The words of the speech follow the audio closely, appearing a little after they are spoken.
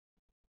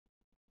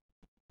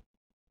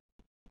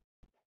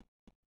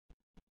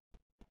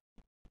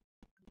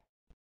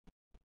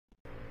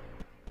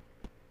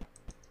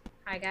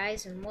Hi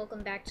guys, and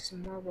welcome back to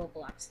some more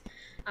Roblox.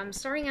 I'm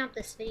starting out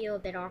this video a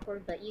bit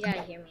awkward, but you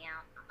gotta hear me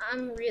out.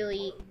 I'm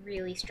really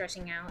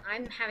stressing out.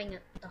 I'm having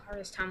the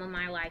hardest time of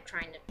my life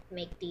trying to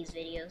make these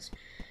videos.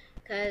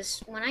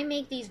 Because when I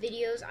make these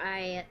videos,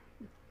 I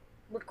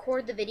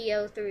record the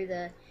video through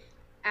the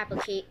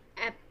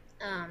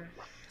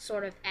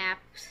sort of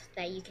app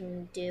that you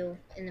can do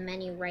in the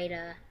menu right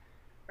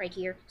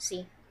here.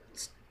 See?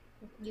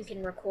 You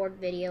can record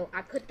video.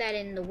 I put that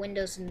in the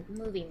Windows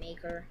Movie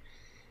Maker.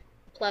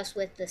 Plus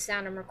with the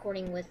sound I'm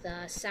recording with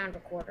a sound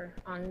recorder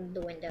on the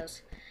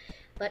Windows.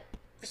 But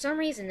for some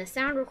reason the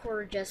sound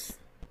recorder just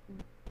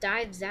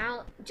dives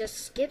out, just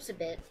skips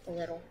a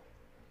little.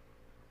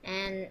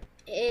 And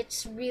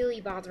it's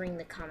really bothering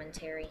the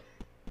commentary.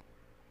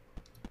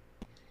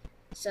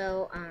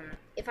 So,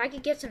 if I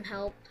could get some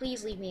help,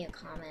 please leave me a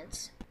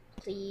comment.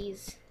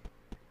 Please.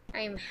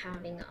 I am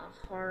having a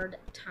hard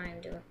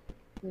time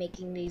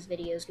making these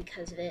videos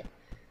because of it.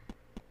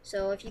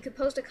 So if you could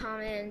post a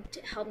comment to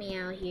help me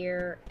out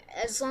here,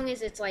 as long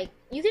as it's like,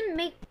 you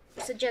can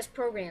suggest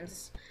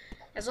programs,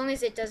 as long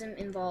as it doesn't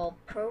involve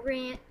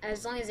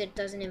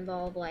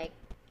like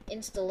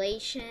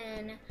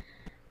installation,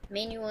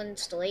 manual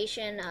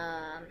installation,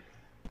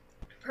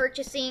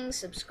 purchasing,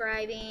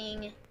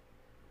 subscribing,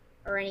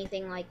 or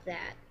anything like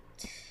that.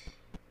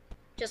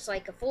 Just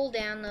like a full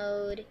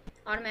download,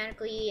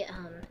 automatically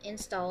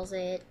installs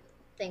it,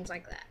 things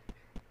like that.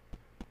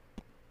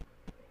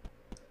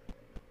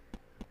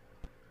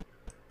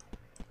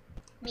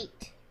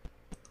 Meat.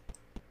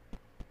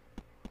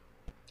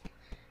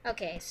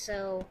 Okay,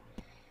 so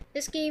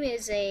this game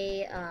is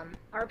a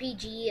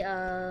RPG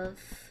of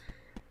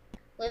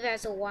live in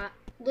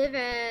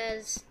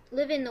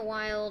the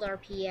wild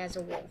RP as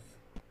a wolf.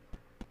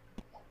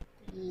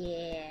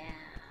 Yeah.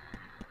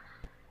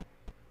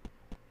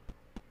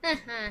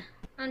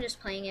 I'm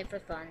just playing it for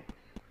fun.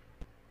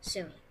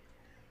 Sue me.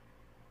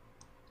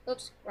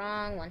 Oops,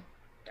 wrong one.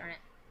 Darn it.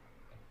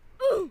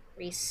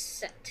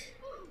 Reset.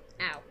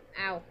 Ow,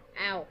 ow,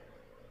 ow,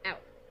 ow,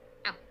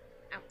 ow,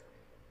 ow.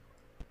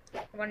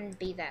 I wanted to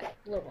be that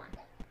little one.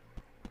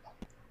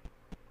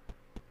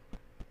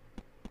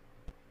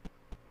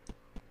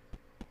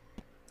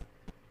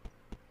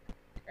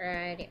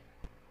 Right here.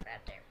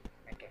 Right there.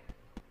 Right there.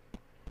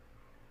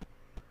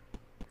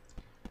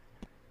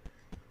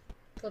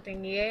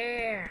 Flipping,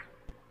 yeah.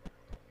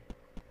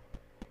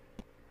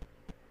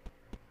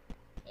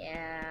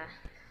 Yeah.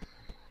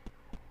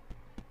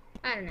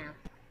 I don't know.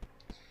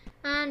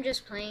 I'm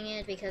just playing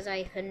it because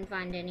I couldn't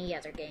find any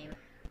other game.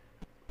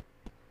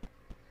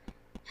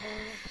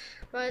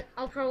 But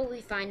I'll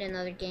probably find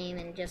another game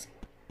and just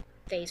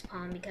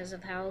facepalm because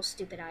of how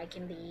stupid I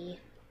can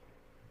be.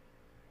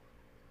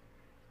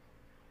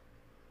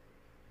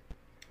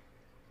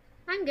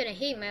 I'm gonna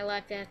hate my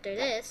life after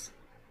this.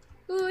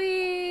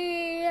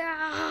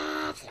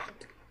 Ow.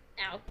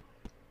 Ow.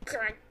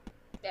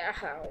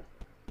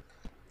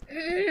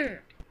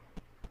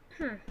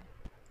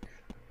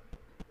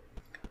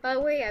 By the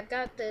way, I've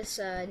got this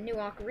new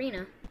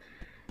ocarina,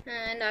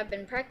 and I've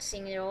been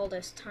practicing it all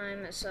this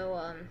time,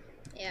 so,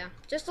 yeah,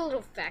 just a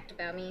little fact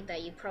about me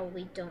that you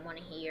probably don't want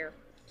to hear,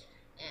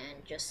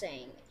 and just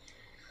saying,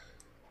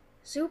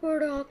 Super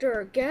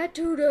Doctor, get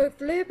to the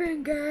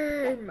flipping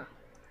game!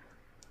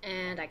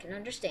 And I can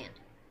understand.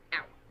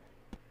 Ow.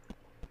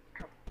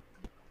 Ow.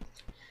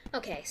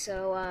 Okay,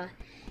 so,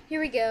 here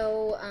we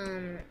go.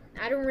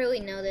 I don't really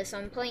know this.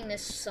 I'm playing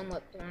this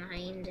somewhat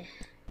blind.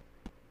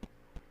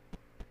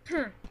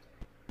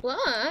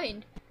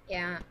 Blind?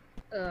 Yeah.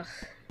 Ugh.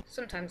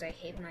 Sometimes I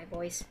hate my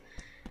voice.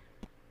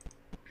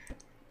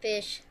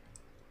 Fish.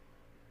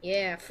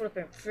 Yeah,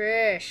 flippin'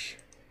 fish.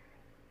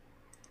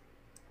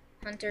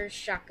 Hunter's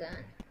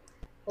shotgun.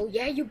 Oh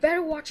yeah, you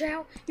better watch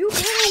out. You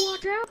better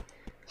watch out.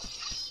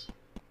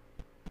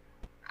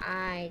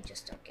 I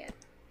just don't get.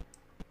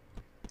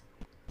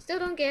 Still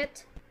don't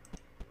get.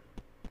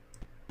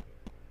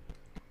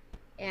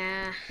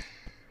 Yeah.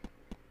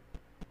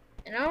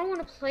 And I don't want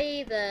to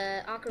play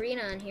the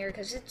ocarina on here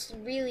because it's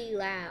really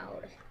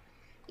loud.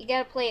 You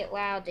gotta play it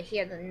loud to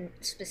hear the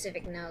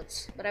specific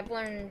notes. But I've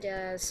learned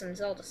some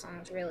Zelda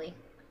songs, really.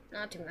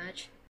 Not too much.